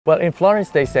Well, in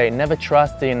Florence they say never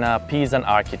trust in a Pisan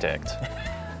architect.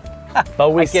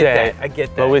 But we I get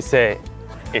that. But we say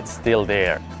it's still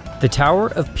there. The Tower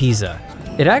of Pisa.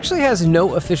 It actually has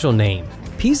no official name.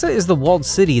 Pisa is the walled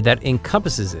city that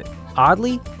encompasses it.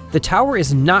 Oddly, the tower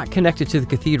is not connected to the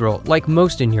cathedral like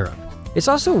most in Europe. It's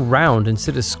also round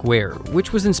instead of square,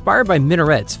 which was inspired by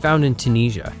minarets found in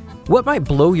Tunisia. What might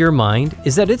blow your mind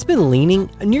is that it's been leaning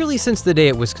nearly since the day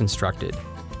it was constructed.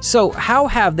 So how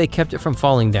have they kept it from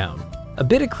falling down? A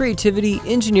bit of creativity,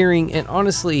 engineering, and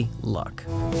honestly, luck.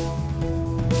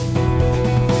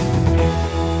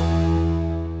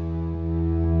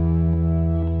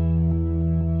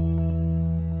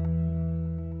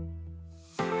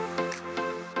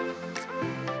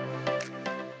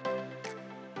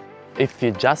 If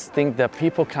you just think that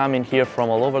people come in here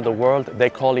from all over the world, they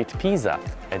call it Pisa,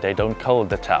 and they don't call it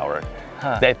the tower.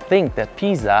 They think that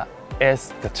Pisa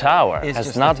is the tower,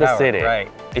 it's not the city. Right.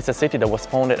 It's a city that was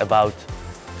founded about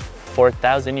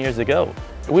 4,000 years ago.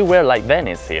 We were like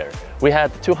Venice here. We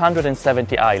had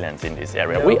 270 islands in this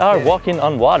area. We are walking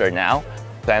on water now.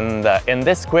 And in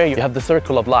this square, you have the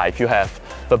circle of life. You have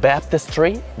the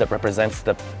baptistry that represents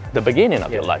the beginning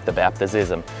of your life, the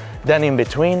baptism. Then in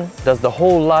between, there's the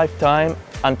whole lifetime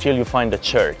until you find the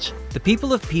church. The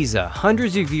people of Pisa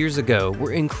hundreds of years ago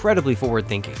were incredibly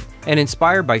forward-thinking and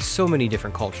inspired by so many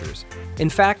different cultures. In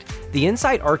fact, the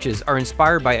inside arches are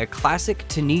inspired by a classic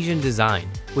Tunisian design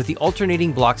with the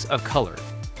alternating blocks of color.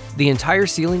 The entire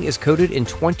ceiling is coated in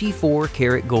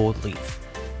 24-karat gold leaf.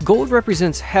 Gold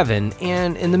represents heaven,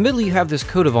 and in the middle you have this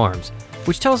coat of arms,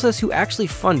 which tells us who actually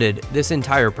funded this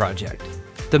entire project: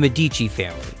 the Medici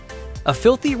family. A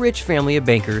filthy rich family of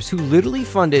bankers who literally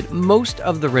funded most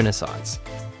of the Renaissance.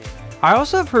 I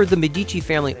also have heard the Medici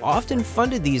family often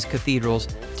funded these cathedrals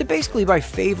to basically buy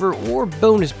favor or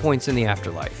bonus points in the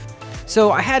afterlife.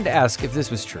 So I had to ask if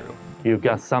this was true. You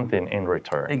got something in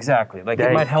return. Exactly, like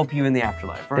it might help you in the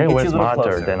afterlife. Or they get were you a little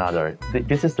smarter closer. than others.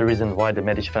 This is the reason why the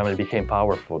Medici family became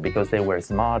powerful, because they were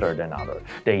smarter than others.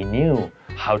 They knew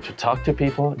how to talk to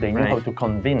people, they knew how to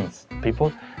convince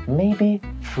people, maybe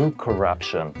through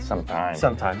corruption sometimes.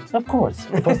 Sometimes. Of course,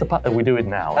 because we do it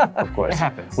now, of course. It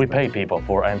happens. We pay people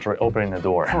for opening the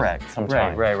door. Correct.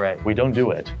 Sometimes. Right. We don't do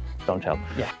it. Don't help.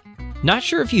 Yeah. Not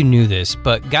sure if you knew this,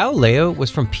 but Galileo was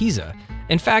from Pisa.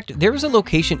 In fact, there was a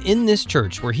location in this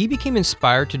church where he became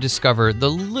inspired to discover the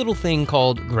little thing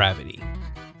called gravity.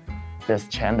 This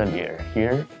chandelier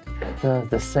here,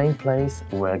 the same place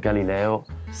where Galileo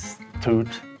stood.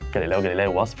 Galileo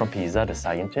was from Pisa, the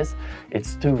scientist. It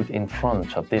stood in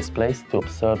front of this place to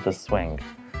observe the swing.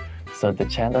 So the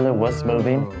chandelier was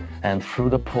moving, and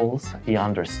through the pulse, he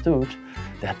understood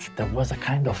that there was a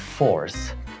kind of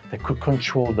force that could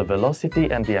control the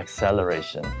velocity and the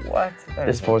acceleration. What?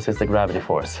 This force is the gravity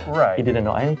force. Right. He didn't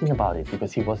know anything about it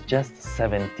because he was just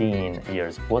 17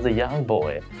 years, was a young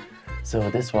boy. So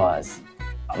this was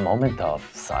a moment of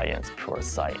science, pure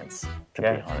science, to be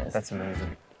honest. That's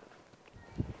amazing.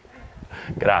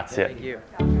 Grazie. Thank you.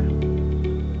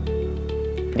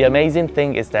 The amazing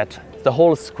thing is that the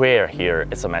whole square here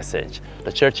is a message.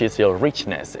 The church is your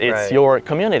richness. It's your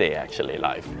community, actually,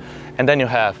 life. And then you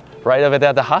have right over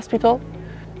there the hospital,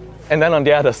 and then on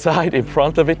the other side, in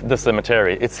front of it, the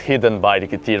cemetery. It's hidden by the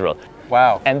cathedral.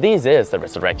 Wow. And this is the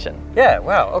resurrection. Yeah,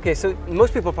 wow. Okay, so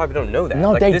most people probably don't know that.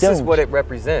 No, like, they this don't. is what it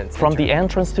represents. From the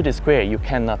entrance to the square, you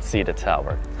cannot see the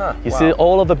tower. You wow. see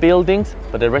all of the buildings,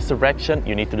 but the resurrection,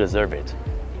 you need to deserve it.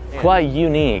 Quite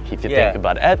unique if you think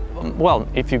about it. Well,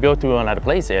 if you go to another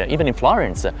place, even in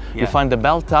Florence, you find the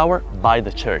bell tower by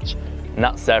the church.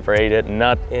 Not separated,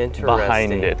 not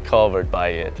behind it, covered by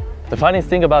it. The funniest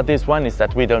thing about this one is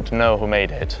that we don't know who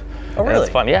made it. Oh, really? It's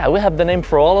fun. Yeah, we have the name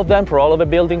for all of them, for all of the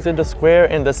buildings in the square,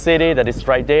 in the city that is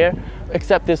right there,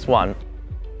 except this one.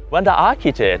 When the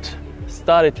architect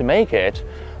started to make it,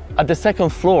 at the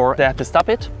second floor, they had to stop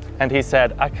it. And he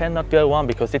said, I cannot go on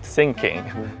because it's sinking.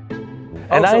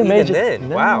 And I imagine, even then,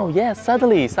 wow. Yeah,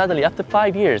 suddenly, after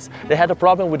 5 years, they had a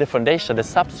problem with the foundation. The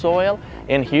subsoil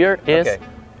in here is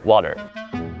water.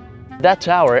 That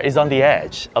tower is on the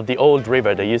edge of the old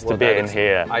river that used to be in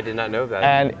here. I did not know that.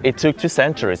 And it took 2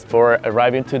 centuries for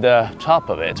arriving to the top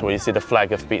of it, where you see the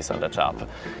flag of peace on the top.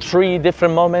 3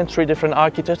 different moments, 3 different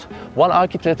architects. One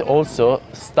architect also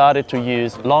started to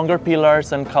use longer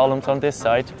pillars and columns on this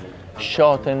side,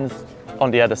 shortened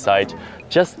on the other side,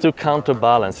 just to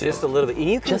counterbalance it. Just a little bit.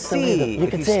 You can see. You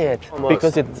can see it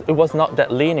because it was not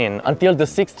that leaning until the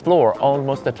 6th floor,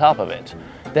 almost the top of it.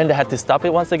 Then they had to stop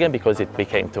it once again because it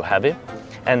became too heavy,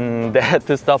 and they had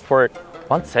to stop for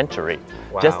 1 century.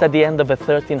 Wow. Just at the end of the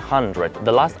 1300,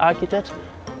 the last architect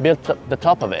built the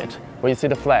top of it, where you see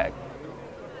the flag.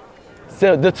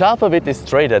 So the top of it is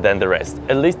straighter than the rest,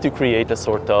 at least to create a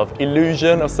sort of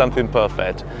illusion of something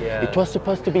perfect. Yeah. It was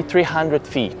supposed to be 300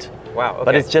 feet. Wow, okay.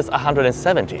 But it's just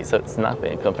 170, so it's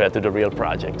nothing compared to the real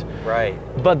project. Right.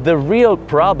 But the real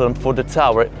problem for the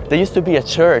tower, there used to be a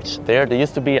church there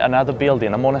used to be another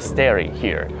building, a monastery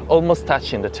here, almost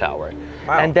touching the tower.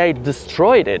 Wow. And they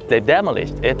destroyed it, they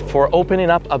demolished it for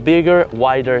opening up a bigger,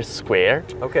 wider square.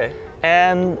 Okay.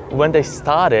 And when they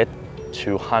started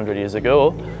 200 years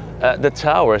ago, the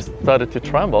tower started to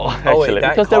tremble, actually,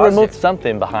 because they removed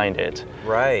something behind it.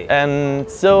 Right. And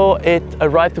so it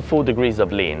arrived to 4 degrees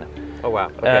of lean. Oh, wow.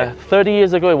 Okay. 30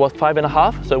 years ago, it was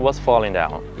 5.5, so it was falling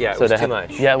down. Yeah, it so was too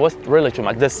much. Yeah, it was really too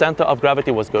much. The center of gravity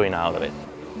was going out of it.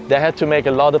 They had to make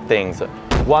a lot of things.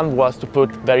 One was to put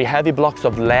very heavy blocks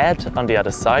of lead on the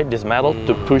other side, this metal,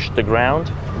 to push the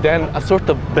ground. Then a sort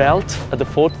of belt at the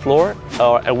 4th floor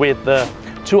with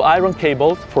 2 iron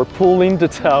cables for pulling the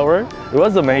tower. It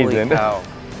was amazing. Holy cow.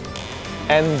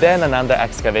 And then another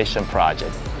excavation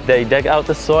project. They dug out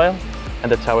the soil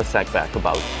and the tower sank back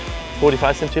about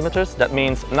 45 centimeters. That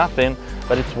means nothing,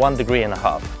 but it's 1.5 degrees. And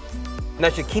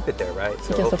that should keep it there, right?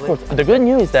 So yes, of course. The good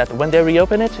news is that when they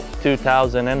reopened it,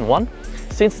 2001,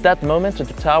 since that moment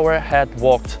the tower had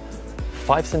walked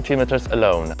 5 centimeters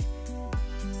alone.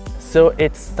 So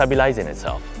it's stabilizing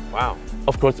itself. Wow.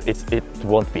 Of course, it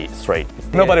won't be straight.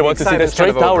 Nobody wants to see the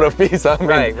straight Tower of Pisa. I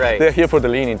mean, right. They're here for the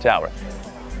Leaning Tower.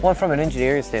 Well, from an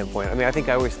engineering standpoint, I mean, I think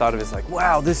I always thought of it as like,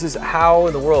 wow, this is how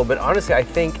in the world. But honestly, I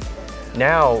think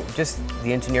now just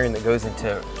the engineering that goes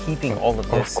into keeping all of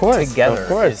this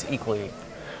together is equally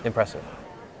impressive.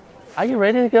 Are you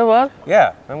ready to go up?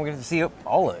 Yeah, and we're going to see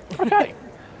all of it. Okay.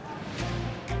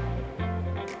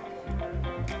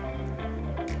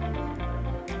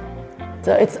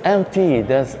 So it's empty,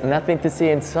 there's nothing to see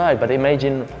inside, but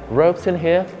imagine ropes in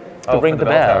here to ring the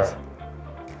bells.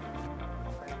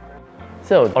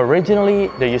 So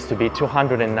originally there used to be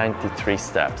 293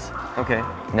 steps. Okay.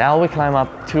 Now we climb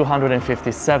up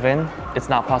 257. It's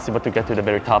not possible to get to the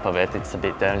very top of it. It's a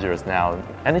bit dangerous now.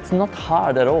 And it's not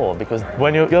hard at all, because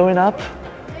when you're going up,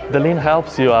 the lean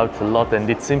helps you out a lot, and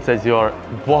it seems as you're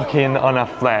walking on a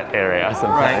flat area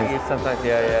sometimes. Right, sometimes,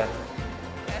 yeah.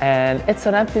 And it's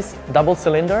an empty double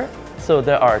cylinder, so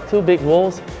there are 2 big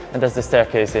walls and there's the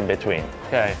staircase in between.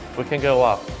 Okay, we can go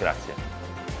up. Grazie.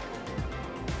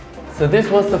 So this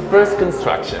was the first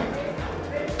construction.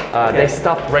 They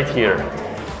stopped right here.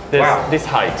 This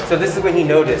height. So this is when he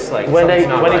noticed, like, when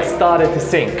it started to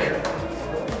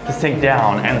sink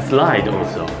down and slide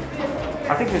also.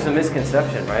 I think there's a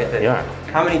misconception, right? That Yeah.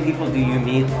 How many people do you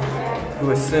meet who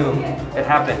assume it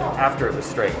happened after it was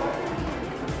straight?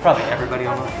 Probably everybody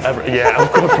online. Yeah,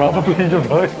 of course, probably, you're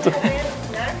right.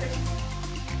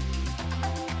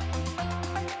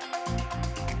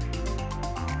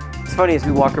 It's funny, as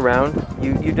we walk around,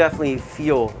 you definitely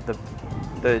feel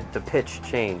the pitch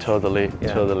change. Totally.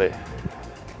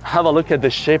 Have a look at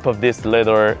the shape of this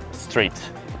little street.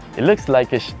 It looks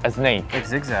like a snake. It's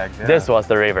zigzag, yeah. This was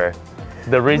the river.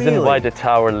 The reason why the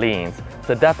tower leans.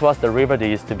 So that was the river that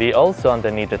used to be also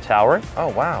underneath the tower. Oh,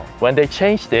 wow. When they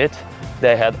changed it,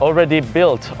 they had already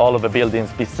built all of the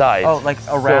buildings beside. Oh, like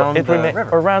around the river?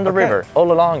 Around the river,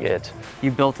 all along it. You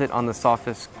built it on the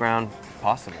softest ground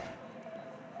possible.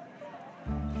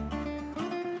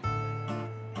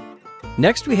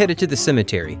 Next, we headed to the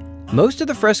cemetery. Most of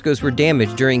the frescoes were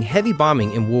damaged during heavy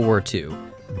bombing in World War II,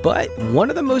 but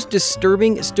one of the most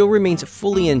disturbing still remains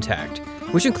fully intact,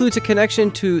 which includes a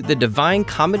connection to the Divine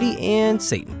Comedy and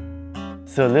Satan.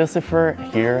 So Lucifer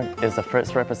here is the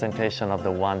first representation of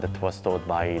the one that was taught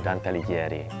by Dante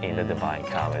Alighieri in the Divine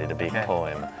Comedy, the big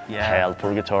poem. Yeah. Hell,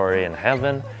 Purgatory, and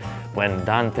Heaven. When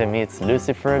Dante meets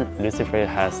Lucifer, Lucifer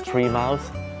has 3 mouths,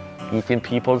 eating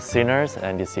people, sinners,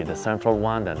 and you see the central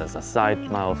one that has a side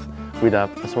mouth with a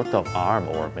sort of arm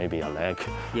or maybe a leg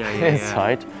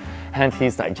inside. And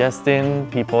he's digesting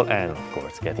people and, of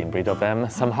course, getting rid of them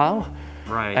somehow.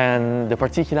 Right. And the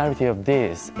particularity of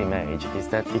this image is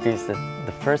that it is the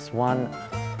first one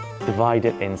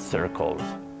divided in circles,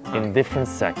 in different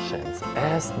sections,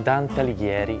 as Dante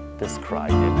Alighieri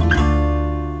described it.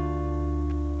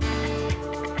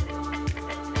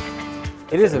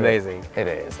 It is amazing. It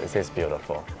is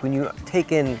beautiful. When you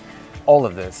take in all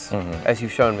of this, as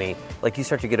you've shown me, like you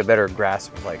start to get a better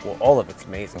grasp of like, well, all of it's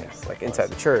amazing. It's like inside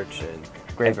the church and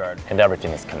graveyard. And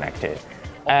everything is connected.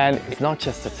 And it's not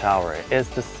just a tower, it's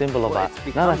the symbol of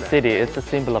not a city, it's a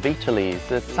symbol of Italy.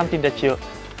 It's something that you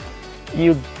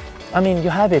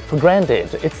have it for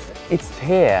granted. It's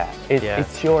here,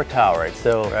 it's your tower.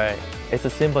 So it's a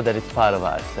symbol that is part of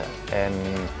us. And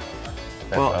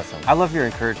Well, awesome. I love your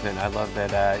encouragement. I love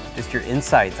that, just your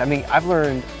insights. I mean, I've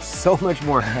learned so much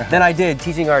more than I did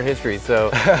teaching art history. So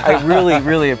I really,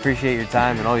 really appreciate your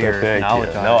time and all your knowledge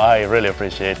on it. No, I really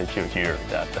appreciate that you're here.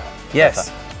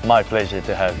 Yes. My pleasure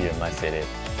to have you in my city.